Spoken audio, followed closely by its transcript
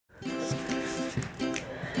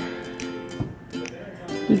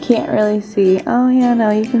You can't really see. Oh yeah, no,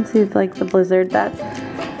 you can see like the blizzard. That's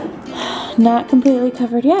not completely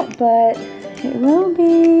covered yet, but it will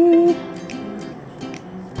be.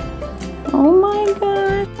 Oh my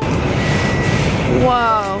god.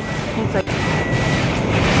 Whoa. It's like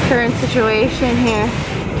current situation here.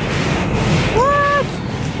 What?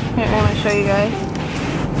 Here, I'm gonna show you guys.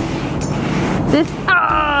 This,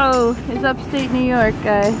 oh, is upstate New York,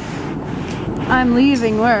 guys. I'm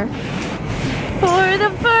leaving work for the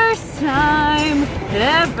first time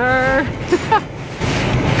ever.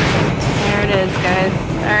 There it is, guys.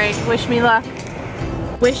 Alright, wish me luck.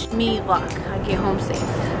 Wish me luck. I get home safe.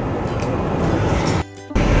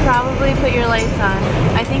 Probably put your lights on.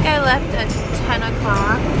 I think I left at 10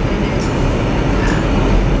 o'clock and it's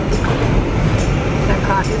 10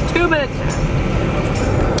 o'clock is 2 minutes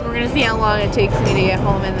past. We're gonna see how long it takes me to get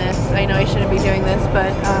home in this. I know I shouldn't be doing this,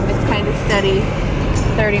 but it's kind of steady.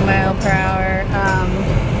 30 mile per hour.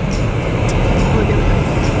 Look at this.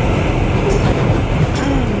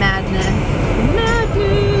 Madness.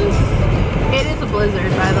 Madness. It is a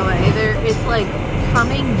blizzard, by the way. It's like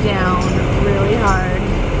coming down really hard.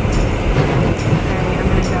 Alright, I'm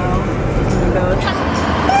gonna go.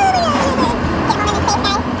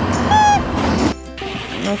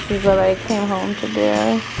 This is what I came home to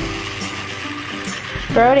do.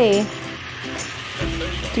 Brody,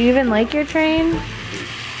 do you even like your train?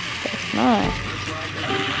 Guess not.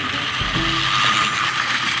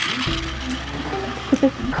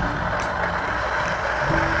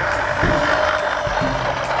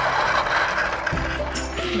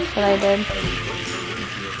 That's what I did.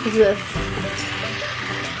 What's this?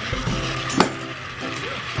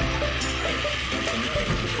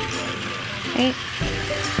 Hey.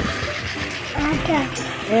 Okay.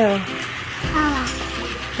 Ew.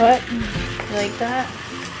 What? You like that?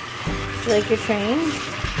 You like your train?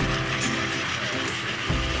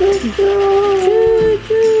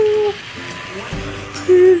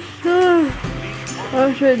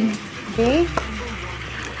 Ocean. Okay.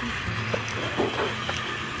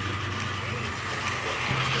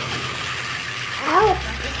 Ow.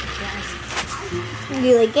 Do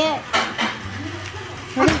you like it?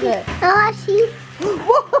 What is it? Oh, I see.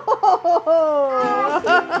 Whoa!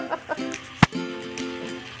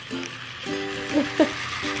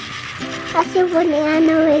 I see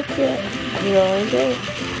banana with it. You like it?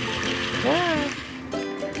 Yeah.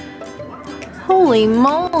 Holy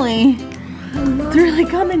moly! It's really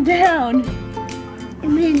coming down.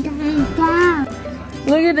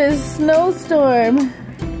 Look at this snowstorm.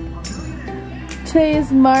 Today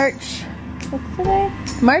is March. What's today?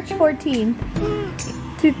 March 14th,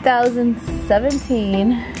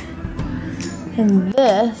 2017. And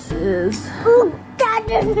this is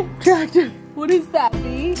tractor. What is that,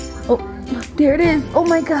 B? Oh, look, there it is. Oh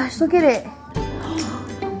my gosh, look at it.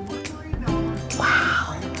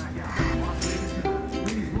 Wow.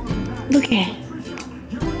 Look at it.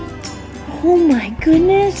 Oh my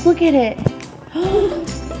goodness, look at it.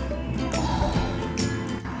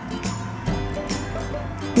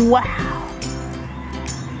 Wow.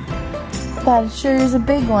 That sure is a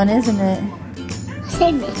big one, isn't it?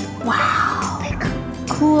 Wow.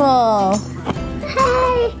 Cool.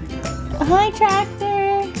 Hi. Hi,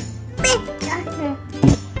 tractor. Big tractor.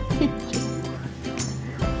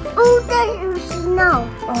 Oh, there's snow.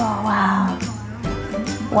 Oh, wow.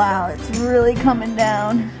 Wow, it's really coming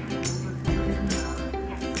down.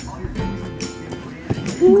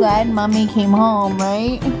 I'm glad Mommy came home,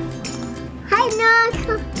 right? Hi,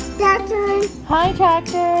 Tractor. Hi,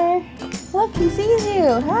 Tractor. Look, he sees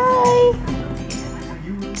you. Hi.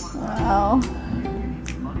 Wow.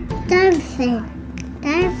 Dolphin.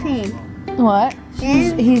 What?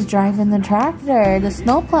 He's driving the tractor, the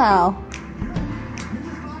snowplow.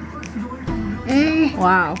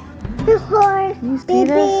 Wow. You see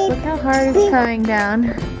this? Look how hard it's coming down.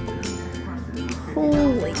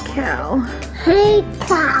 Holy cow. Hey,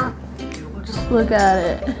 cow. Just look at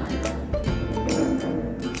it.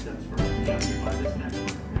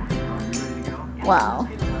 Wow.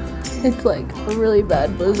 It's like a really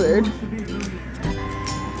bad blizzard.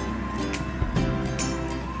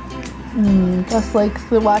 Gus likes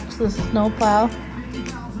to watch the snowplow.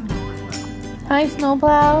 Hi,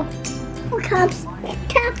 snowplow. Here comes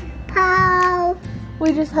snowplow.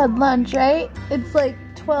 We just had lunch, right? It's like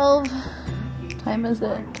 12. What time is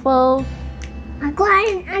it? 12. I'm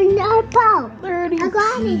going on the boat. 30. I'm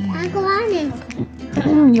going on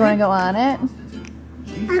it. You want to go on it?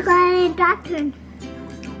 I'm going to doctor.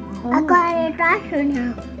 Oh. I'm going to doctor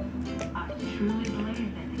now.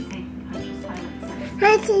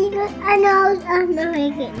 I know I'm not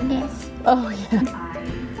making this. Oh yeah.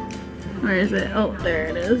 Where is it? Oh, there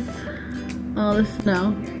it is. All the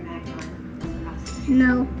snow.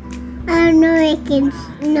 No. I know it can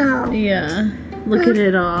snow. Yeah. Look at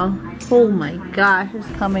it all. Oh my gosh, it's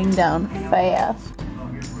coming down fast.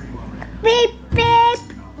 Beep, beep.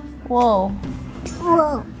 Whoa.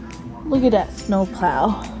 Whoa. Look at that snow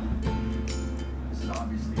plow.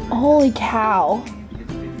 Holy cow.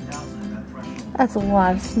 That's a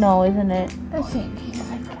lot of snow, isn't it? I think.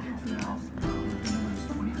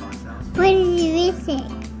 What did you say?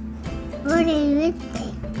 What did you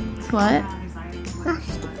say? What?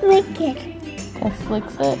 Lick it. Just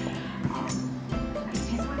licks it.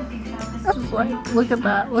 Look at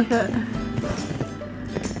that. Look at it.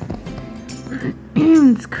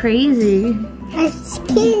 It's crazy. It's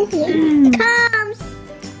crazy. It comes.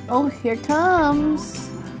 Oh, here it comes.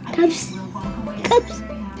 Comes. Comes.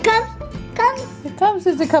 Comes. Comes. It comes.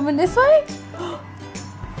 Is it coming this way?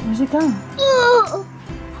 Where's it going? Oh.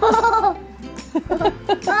 Oh.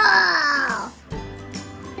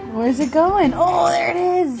 Where's it going? Oh, there it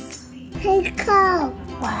is. Here it comes.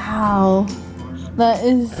 Wow. That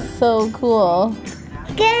is so cool.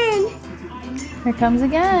 Again. Here it comes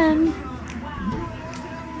again.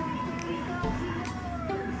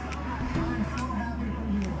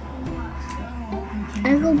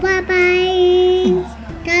 I go bye-bye.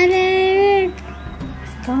 Got it.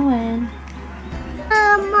 It's going.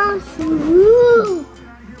 Almost. Woo.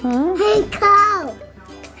 Huh? Hey, cow.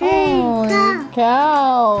 Hey, Holy cow.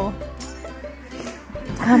 cow.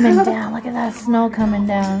 It's coming down. Look at that snow coming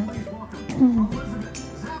down.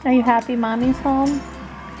 Are you happy mommy's home?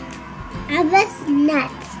 I was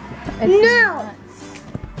nuts. It's No. nuts.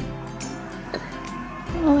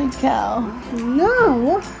 Holy cow.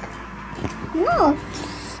 No. No.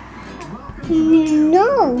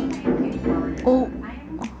 No. Oh.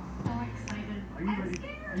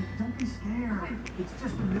 Don't be scared. It's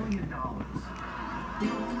just $1 million.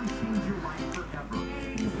 It'll only change your life forever.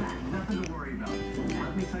 Nothing to worry about.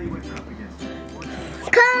 Let me tell you what you're up against.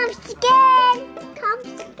 Comes again.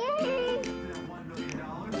 Comes again.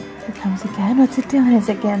 Here it comes again. What's it doing? Is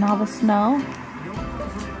it getting all the snow?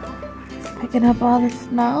 Is it picking up all the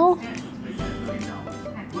snow?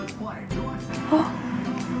 Oh.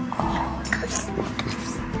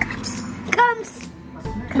 Comes.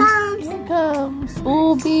 Comes. Here it comes.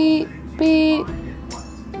 Oh, beep, beep.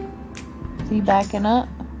 Is he backing up?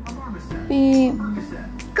 Beep.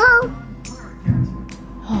 Go.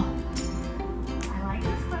 Oh.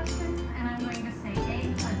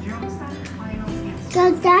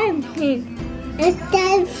 Go dancing. It's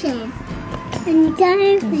dancing. And He's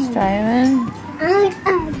dancing. driving. I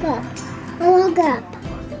look up. I look up.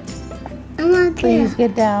 I look Please up.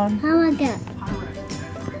 get down. I look up.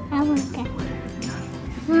 I look up.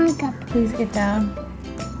 I look up. Please get down.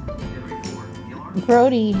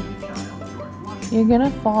 Brody, you're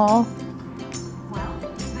gonna fall.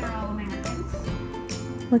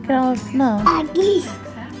 Look at all the snow. Aggies.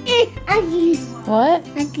 Aggies. What?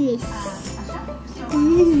 Aggies.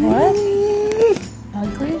 What?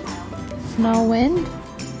 Ugly? Snow wind?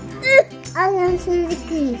 I want to see the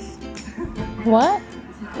geese. What?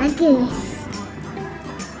 Aggies.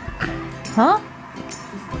 Huh?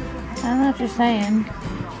 I don't know what you're saying.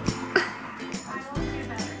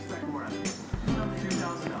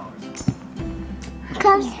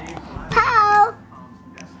 Comes pow.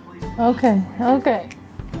 Okay, okay.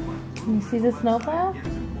 Can you see the snowplow?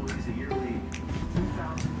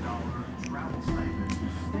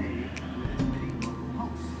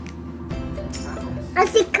 I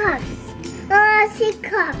see cups. I see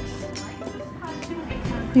cups.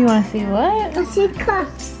 You want to see what? I see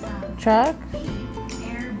cups. Truck?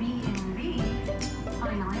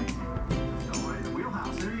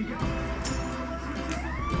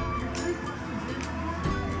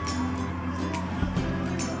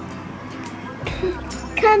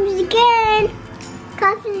 Comes again.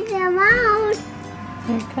 Comes around.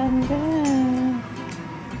 Here it comes in.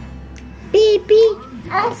 Beep beep.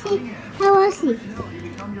 I see. I see.